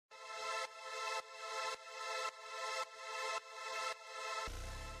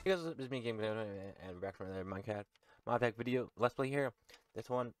Hey guys, it's me, and back from another Modpack video. Let's play here. This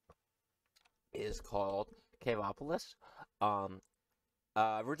one is called Caveopolis. Um,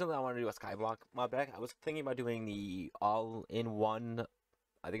 Originally I wanted to do a skyblock modpack. I was thinking about doing the all-in-one.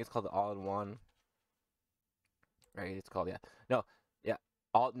 I think it's called the all-in-one. Right? It's called No, yeah.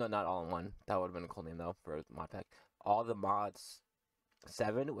 Not all-in-one. That would have been a cool name though for modpack. All the mods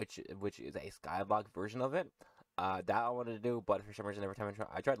 7, which is a skyblock version of it. That I wanted to do, but for some reason, every time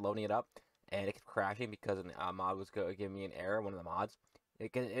I tried loading it up, and it kept crashing because a mod was giving me an error. One of the mods.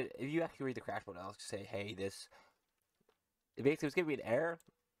 If you actually read the crash mode, I'll say, hey, it basically was giving me an error,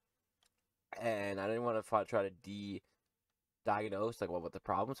 and I didn't want to try to diagnose like what the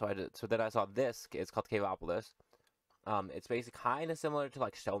problem. So then I saw this. It's called Caveopolis. It's basically kind of similar to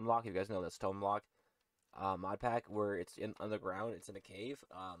like Stoneblock. If you guys know the Stoneblock mod pack, where it's underground, it's in a cave.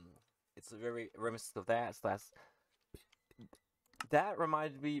 It's very reminiscent of that. That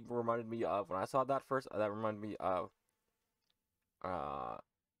reminded me of when I saw that first. That reminded me of uh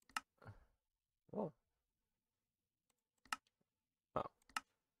oh oh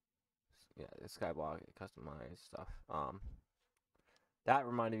yeah, the skyblock customized stuff. That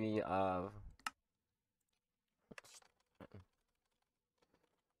reminded me of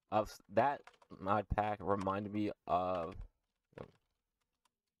that mod pack. Reminded me of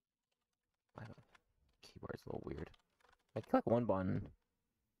my keyboard's a little weird. I click one button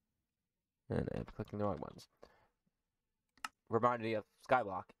and I'm clicking the wrong buttons. Reminded me of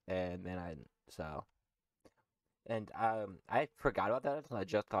Skyblock, and then I forgot about that until I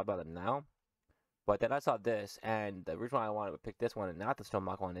just thought about it now. But then I saw this, and the reason why I wanted to pick this one and not the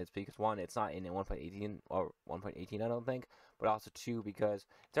Stoneblock one is because one, it's not in 1.18 or 1.18, I don't think, but also two, because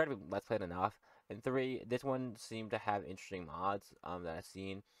it's already been Let's Played enough, and three, this one seemed to have interesting mods that I've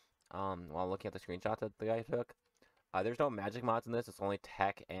seen while looking at the screenshots that the guy took. There's no magic mods in this. It's only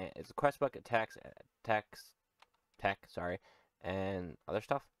tech, and it's a quest book, tech, sorry, and other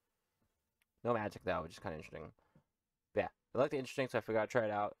stuff. No magic though, which is kind of interesting. But yeah, it looked interesting, so I figured I'd try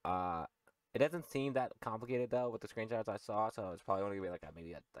it out. It doesn't seem that complicated though with the screenshots I saw, so it's probably only gonna be like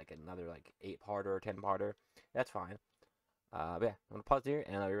maybe another like 8-parter or 10-parter. That's fine. But yeah, I'm gonna pause here,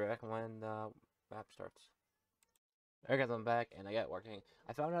 and I'll be right back when the map starts. Alright guys, I'm back, and I got working.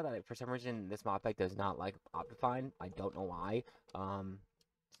 I found out that for some reason this mod pack does not like Optifine. I don't know why.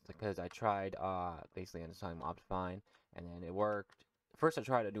 Because I tried basically installing Optifine, and then it worked. First I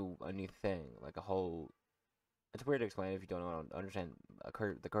tried to do a new thing, like a whole. It's weird to explain if you don't understand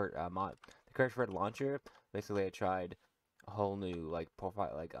the current launcher. Basically, I tried a whole new like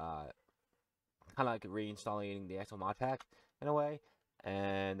profile, like kind of like reinstalling the actual mod pack in a way,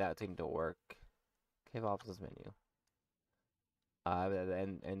 and that seemed to work. Caveopolis menu.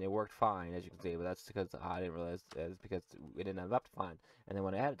 And it worked fine, as you can see, but that's because I didn't realize it's because we didn't have Optifine. And then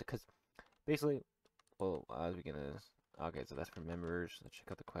when I added, because basically, well, as we get into this, okay, so that's for members. Let's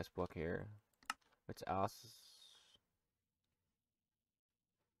check out the quest book here. Which else?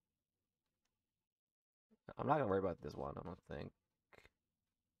 I'm not gonna worry about this one. I don't think.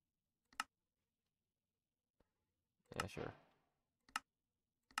 Yeah, sure.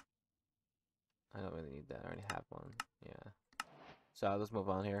 I don't really need that. I already have one. Yeah. So let's move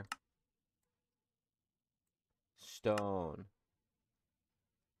on here. Stone.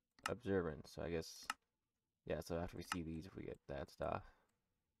 Observance. So I guess. Yeah, so after we see these, if we get that stuff.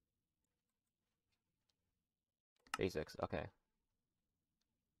 Basics. Okay.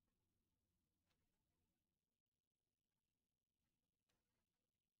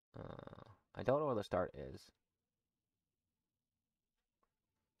 I don't know where the start is.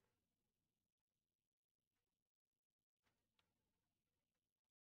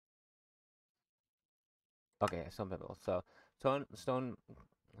 Okay, stone pebbles. So stone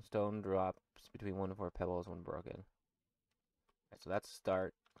drops between 1 and 4 pebbles when broken. Okay, so that's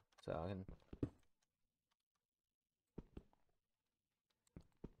start. So I can.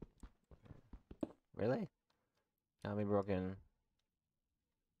 Really? Now be broken.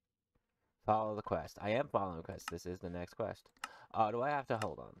 Follow the quest. I am following the quest. This is the next quest. Do I have to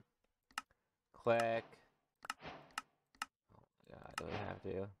hold on? Click. Oh my god, do I have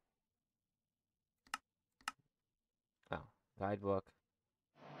to? Oh, guidebook.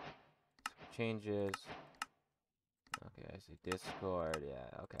 Changes. Okay, I see Discord.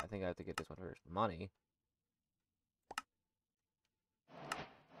 Yeah, okay. I think I have to get this one first. Money.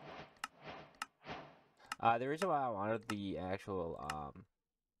 The reason why I wanted the actual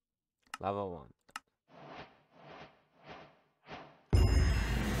level 1.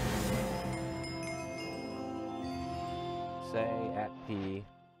 Say at P.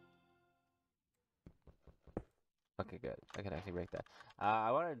 Okay, Okay, good. I can actually break that.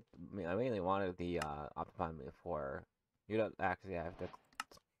 I mainly wanted the Optifine for. You don't actually have to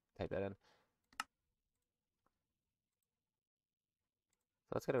type that in. So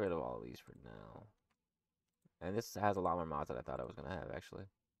let's get rid of all of these for now. And this has a lot more mods than I thought I was gonna have actually.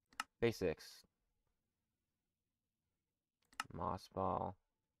 Basics. Moss ball.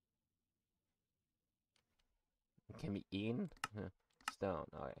 Can be eaten? Stone.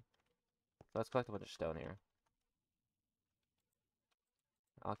 Okay. So let's collect a bunch of stone here.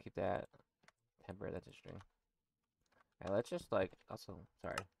 I'll keep that. Temporary, that's a string. Alright, let's just like also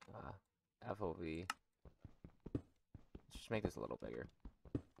sorry. FOV. Let's just make this a little bigger.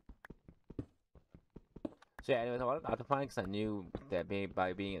 So yeah, anyways, I wanted Optifine because I knew that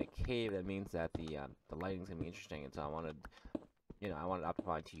by being in a cave, that means that the lighting's gonna be interesting, and so I wanted, I wanted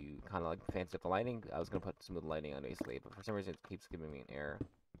Optifine to kind of like fancy up the lighting. I was gonna put smooth lighting on basically, but for some reason it keeps giving me an error,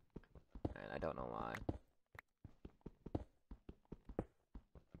 and I don't know why.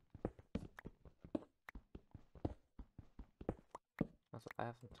 Also, I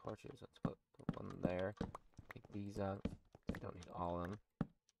have some torches. Let's put one there. Take these out. I don't need all of them.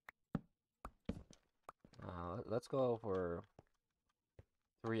 Let's go for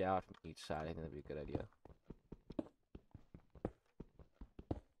 3 out from each side. I think that'd be a good idea.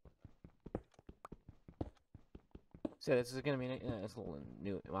 So this is gonna be it's a little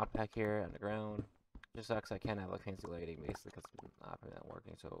new Modpack here underground. Just sucks I can't have like fancy lighting basically because it's not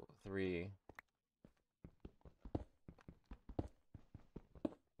working. So 3.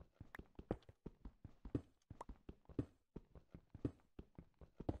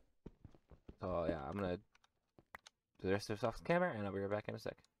 So yeah, I'm gonna do the rest of this off the camera, and I'll be right back in a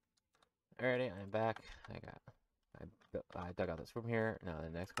sec. Alrighty, I'm back. I dug out this room here. Now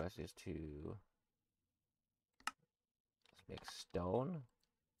the next quest is to let's make stone.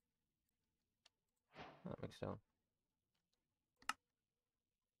 Make stone.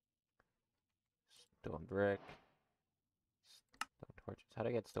 Stone brick. Stone torches. How do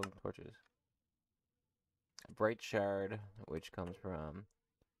I get stone torches? A bright shard, which comes from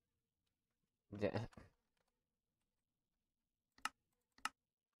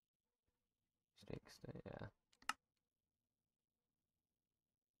sticks. Yeah.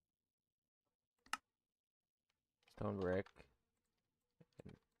 Stone brick.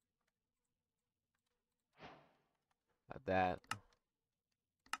 Got that.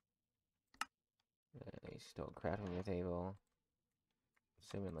 A stone crafting table.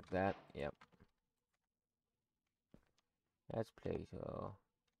 Assuming like that. Yep. That's Plato.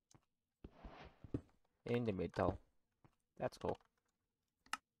 In the middle. That's cool.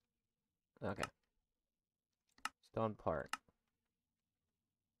 Okay. Stone part.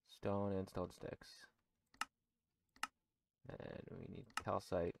 Stone and stone sticks. And we need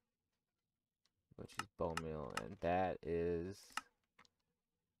calcite, which is bone meal, and that is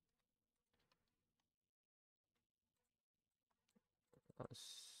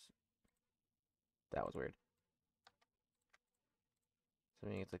that was weird. So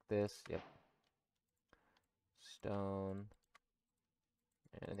it's like this. Yep. Stone.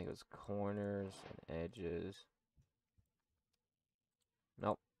 And I think it was corners and edges.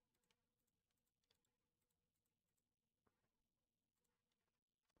 Nope.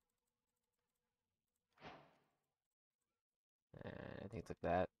 And I think it's like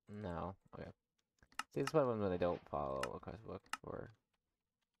that. No. Okay. See, this is one that I don't follow a quest book for.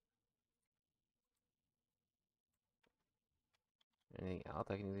 Anything else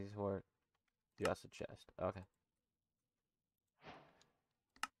I can use these for? Just a chest. Okay.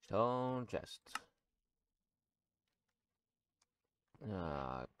 Stone chest.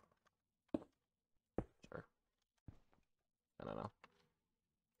 Sure. I don't know.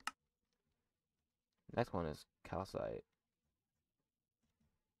 Next one is calcite.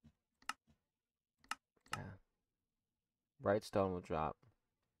 Yeah. Bright stone will drop.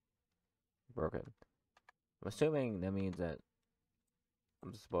 Broken. I'm assuming that means that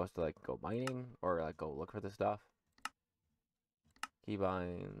I'm supposed to like go mining or like go look for the stuff.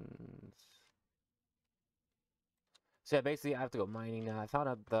 Keybinds. So yeah, basically I have to go mining now. I found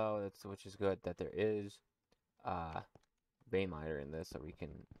out though, which is good, that there is vein miner in this, so we can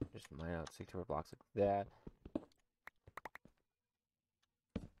just mine out 64 blocks like that.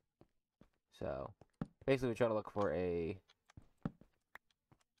 So basically we try to look for a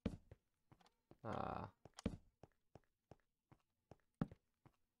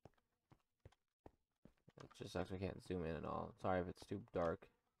it just sucks we can't zoom in at all. Sorry if it's too dark.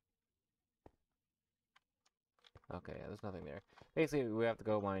 Okay, yeah, there's nothing there. Basically we have to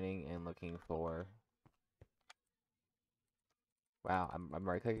go mining and looking for wow, I'm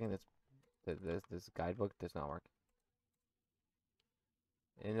right clicking this guidebook does not work.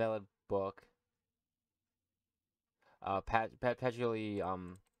 Invalid book. Perpetually,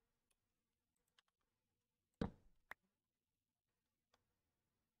 I'm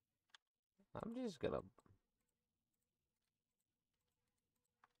just gonna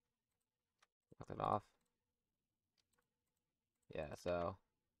knock it off. Yeah, so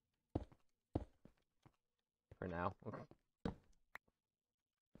for now.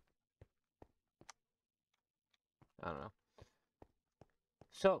 I don't know.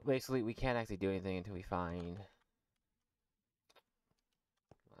 So basically, we can't actually do anything until we find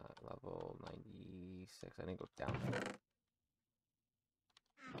level 96. I didn't go down.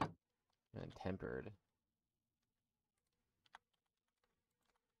 And tempered.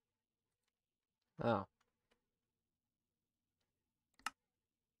 Oh. I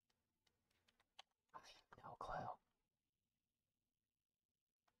have no clue.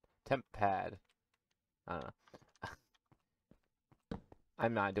 Temp pad. I don't know.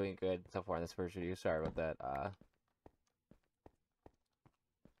 I'm not doing good so far in this first review. Sorry about that.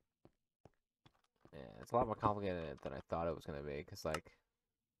 Yeah, it's a lot more complicated than I thought it was gonna be. Cause like,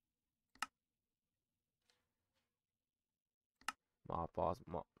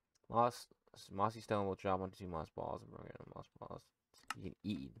 mossy stone will drop onto 2 moss balls and bring in moss balls. You can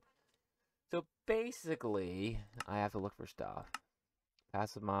eat. So basically, I have to look for stuff.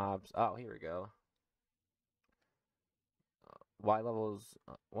 Passive mobs. Oh, here we go. Y levels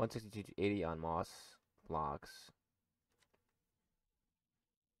 162 to 80 on moss blocks.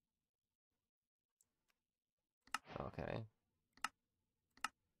 Okay.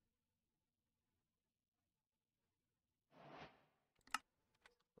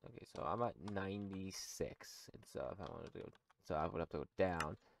 Okay, so I'm at 96. It's if I wanted to go, so I would have to go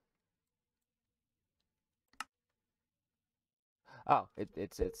down. Oh,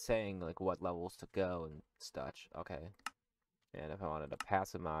 it's saying like what levels to go and such. Okay. And if I wanted to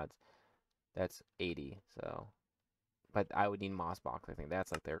passive mods, that's 80. So, but I would need moss box. I think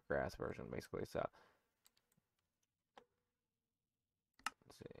that's like their grass version basically. So,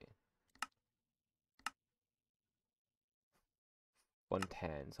 let's see.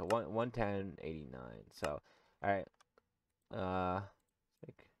 110. So 110 89. So, all right. Let's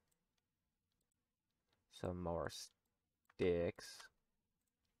make some more sticks.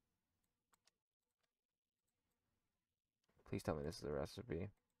 Please tell me this is the recipe.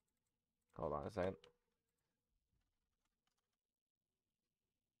 Hold on a second.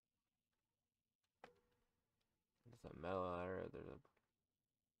 There's a metal ladder.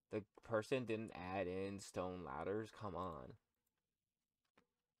 The person didn't add in stone ladders. Come on.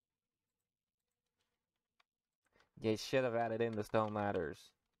 You should have added in the stone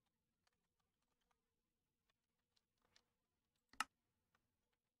ladders.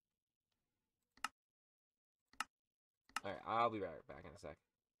 Alright, I'll be right back in a sec.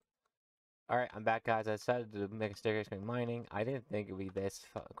 Alright, I'm back, guys. I decided to make a staircase going mining. I didn't think it would be this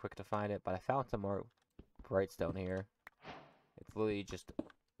quick to find it, but I found some more bright stone here. It's literally just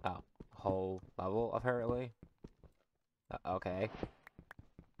a whole level, apparently. Okay.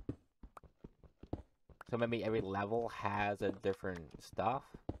 So maybe every level has a different stuff.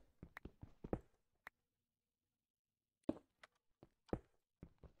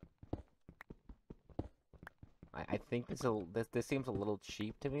 I think this seems a little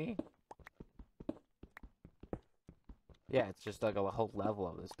cheap to me. Yeah, it's just like a whole level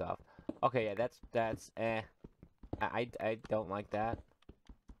of this stuff. Okay, yeah, that's eh. I don't like that.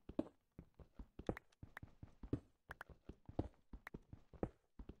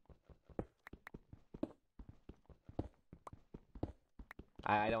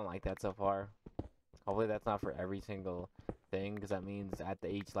 I don't like that so far. Hopefully that's not for every single thing, because that means at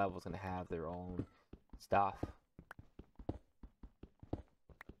each level is gonna have their own stuff.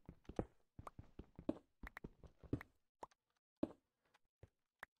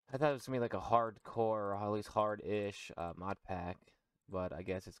 I thought it was gonna be like a hardcore, or at least hard-ish mod pack, but I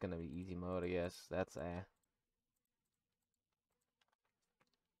guess it's gonna be easy mode. I guess that's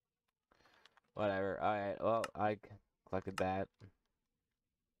whatever. All right, well I collected that.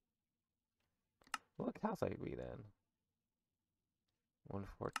 What house I could be then?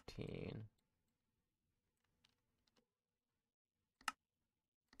 114.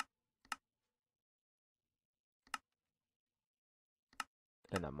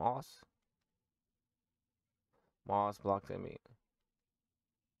 And a moss. Moss blocks me.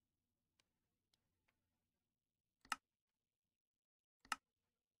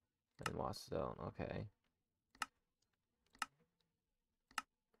 And moss stone. Okay.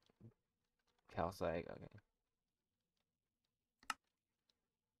 Calcite. Okay.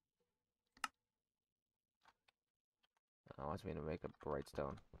 Oh, it wants me to make a bright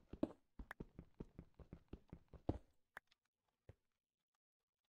stone.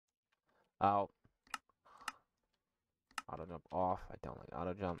 Oh. Auto jump off. I don't like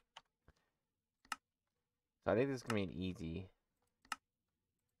auto jump. So I think this is gonna be an easy.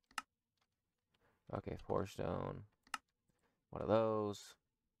 Okay, 4 stone. One of those.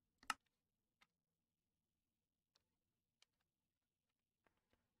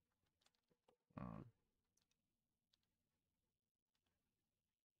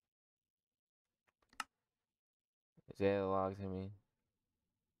 Is there logs in me?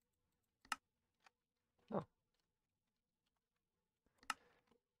 Oh.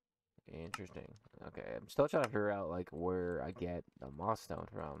 Interesting. Okay, I'm still trying to figure out like where I get the moss stone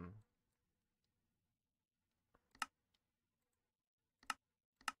from.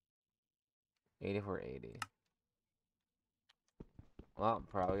 $84.80. Well, I'm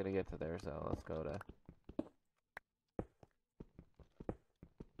probably gonna get to there, so let's go to.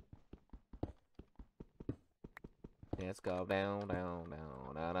 Let's go down, down,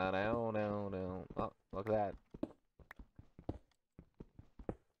 down, down, down, down, down, down. Oh, look at that.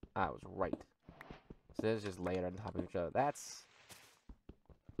 I was right. So it's just layered on top of each other. That's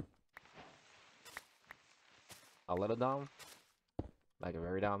a little dumb. Like a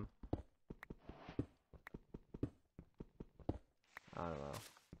very dumb. I don't know.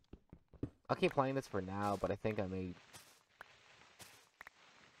 I'll keep playing this for now, but I think I may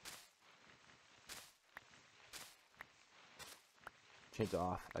change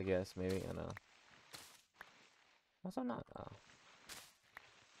off, I guess, maybe. I don't know. Also not. Oh.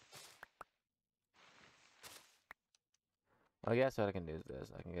 I guess what I can do is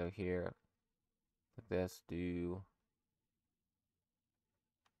this. I can go here, like this, do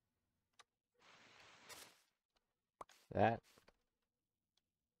that.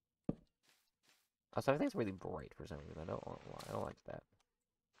 Also, I think it's really bright for some reason. I don't like that.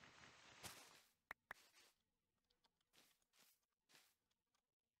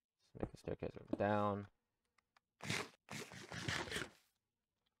 Let's make a staircase down.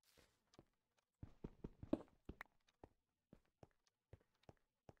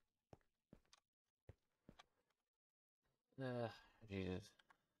 Jesus.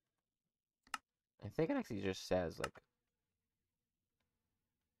 I think it actually just says like.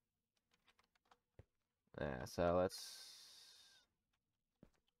 Yeah, so let's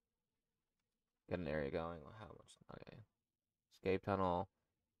get an area going. How much? Okay. Escape tunnel.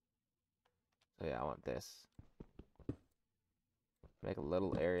 So yeah, I want this. Make a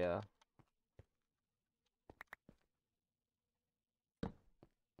little area.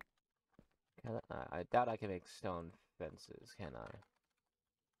 I doubt I can make stone fences, can I?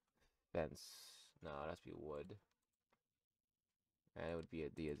 Fence. No, it has to be wood. And it would be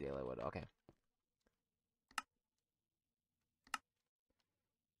the azalea wood. Okay.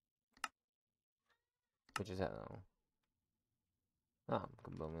 Which is that? Oh,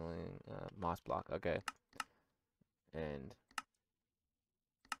 booming moss block. Okay. And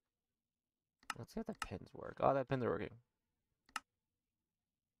let's see if the pins work. Oh, that pins are working.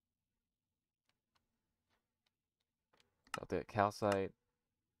 I'll do it calcite.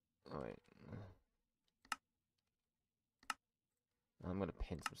 Oh wait. I'm gonna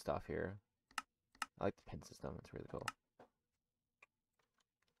pin some stuff here. I like the pin system. It's really cool.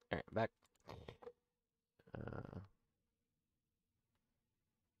 All right, back.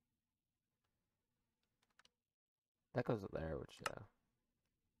 That goes there, which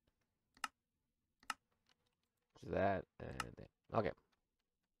is that, and okay.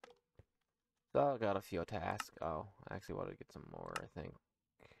 So I got a few tasks. Oh, I actually wanted to get some more, I think.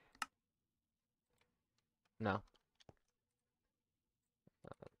 No.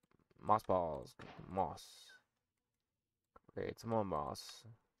 Moss balls. Moss. Create some more moss.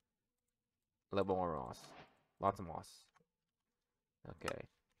 A little more moss. Lots of moss. Okay.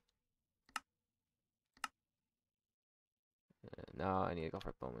 Now I need to go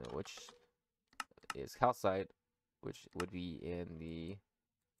for bone meal, which is calcite, which would be in the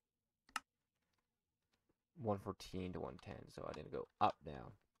 114 to 110. So I need to go up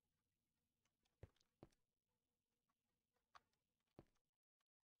now.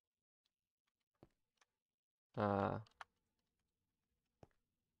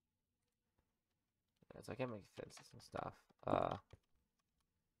 So I can't make fences and stuff.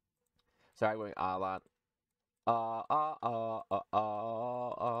 Sorry, going a lot.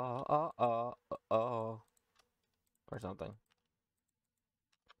 Or something.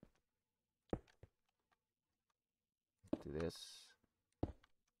 Do this.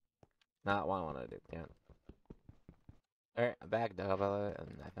 Not what I want to do. Damn. Alright, I'm back, and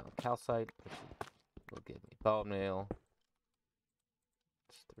I found calcite, which will give me bone meal.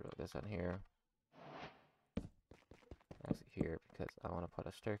 throw this on here. Actually here, because I want to put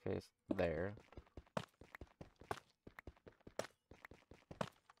a staircase there.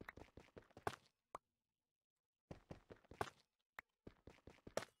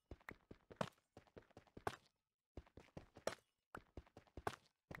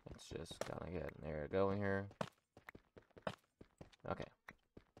 Let's just kind of get an area going here. Okay.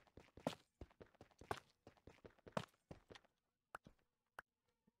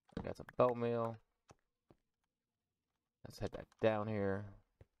 Got some boat meal. Let's head back down here.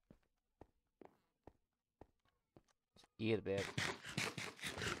 Just eat a bit.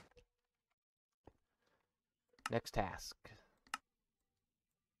 Next task.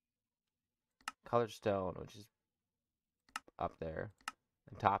 Colored stone, which is up there.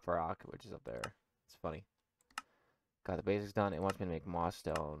 And top rock, which is up there. It's funny. Got the basics done. It wants me to make moss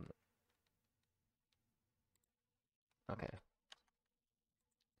stone. Okay.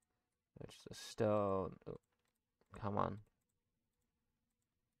 Which is a stone. Oh, come on.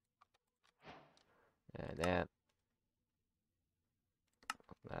 And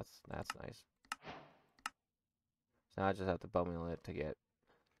that's nice. So now I just have to bone meal it to get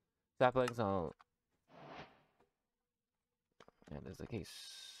saplings on. And there's a case.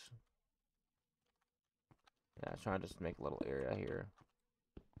 Yeah, I was trying to just make a little area here.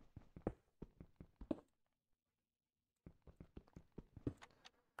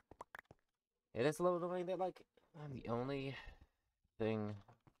 It is a little annoying that, like, I'm the only thing.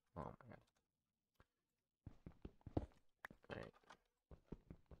 Oh my god. Alright.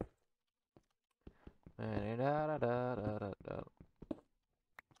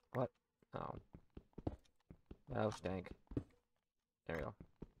 What? Oh. Oh, stank. There we go.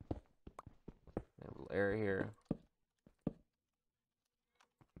 A little area here.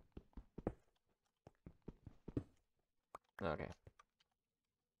 Okay.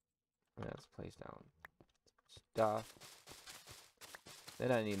 Let's place down stuff.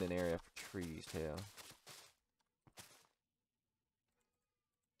 Then I need an area for trees too.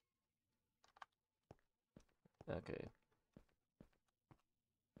 Okay.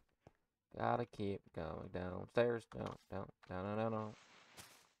 Gotta keep going downstairs. No.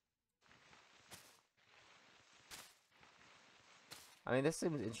 I mean, this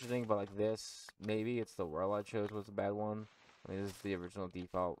seems interesting, but like this, maybe it's the world I chose was a bad one. I mean, this is the original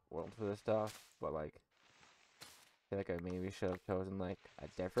default world for this stuff, but like, I feel like I maybe should have chosen like a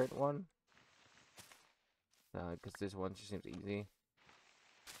different one. Because this one just seems easy.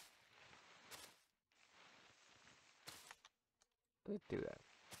 Let's do that.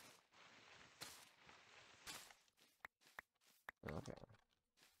 Okay.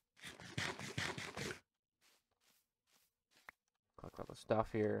 Collect all the stuff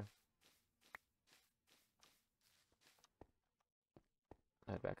here.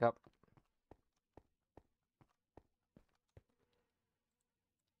 Head back up.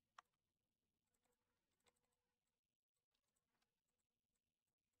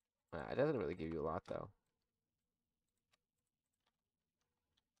 It doesn't really give you a lot though.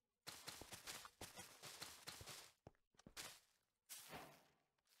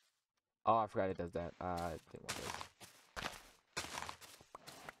 Oh, I forgot it does that. I didn't want this.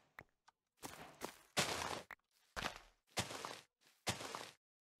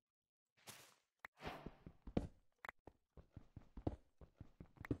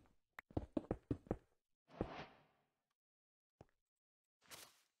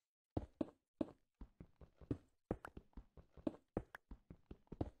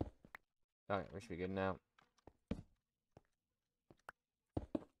 Alright, we should be good now.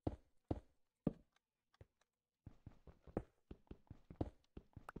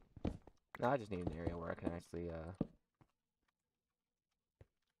 Now I just need an area where I can actually,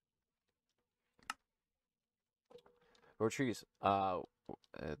 or trees. There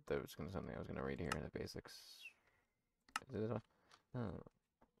was something I was gonna read here in the basics. Is it this one? Oh.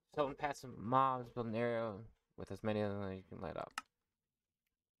 Someone pass some mobs, build an area with as many of them as you can light up.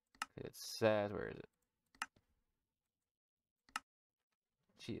 It says, where is it?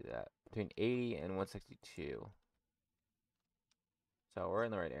 Gee, that between 80 and 162. So we're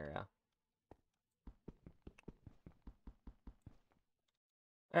in the right area.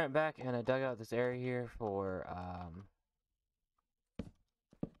 Alright, back, and I dug out this area here for,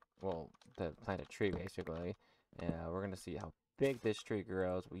 well, to plant a tree, basically. And we're gonna see how big this tree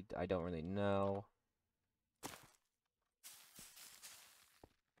grows. I don't really know.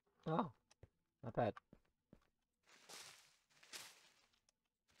 Oh, not bad.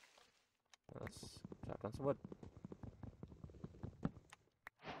 Let's chop down some wood.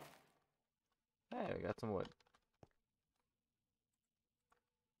 Hey, we got some wood.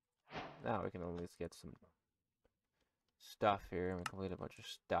 Now we can at least get some stuff here. We complete a bunch of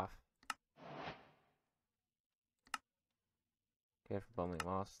stuff. Okay, for bumbling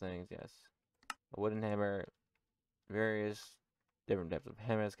moss things, yes. A wooden hammer. Various different types of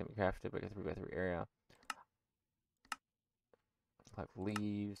hammers can be crafted by a 3x3 area. Like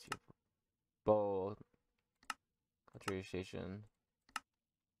leaves, your bowl, culture station.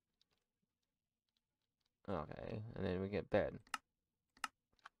 Okay, and then we get bed.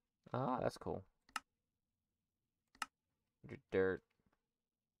 Ah, that's cool. Your dirt.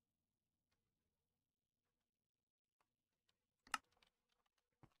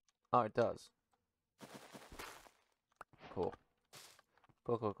 Oh, it does. Cool.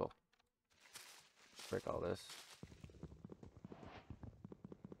 Cool, cool, cool. Break all this.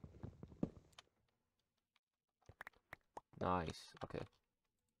 Nice. Okay.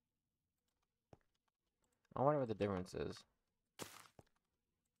 I wonder what the difference is.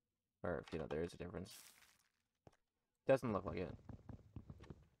 Or if, you know, there is a difference. Doesn't look like it.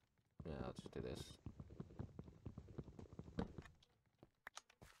 Yeah, let's just do this.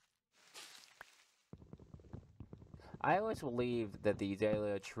 I always believed that the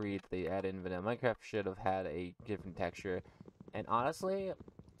azalea tree that they added in vanilla Minecraft should have had a different texture. And honestly,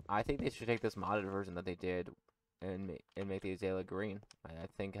 I think they should take this modded version that they did and make the azalea green. I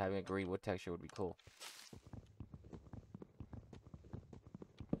think having a green wood texture would be cool.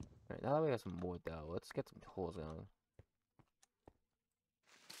 Alright, now that we have some wood though, let's get some tools going.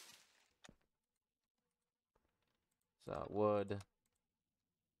 So, wood.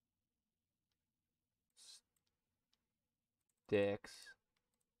 Sticks.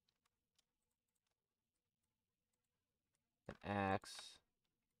 An axe.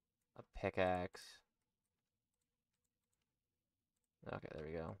 A pickaxe. Okay, there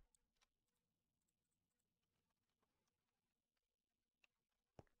we go.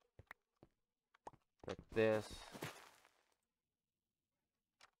 Like this.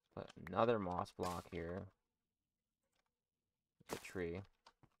 Put another moss block here. The tree.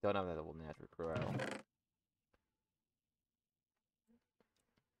 Don't know if that will naturally grow.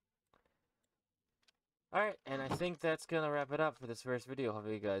 Alright, and I think that's gonna wrap it up for this first video. Hope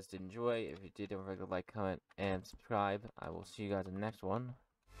you guys did enjoy. If you did, don't forget to like, comment, and subscribe. I will see you guys in the next one.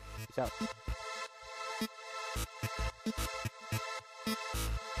 Peace out.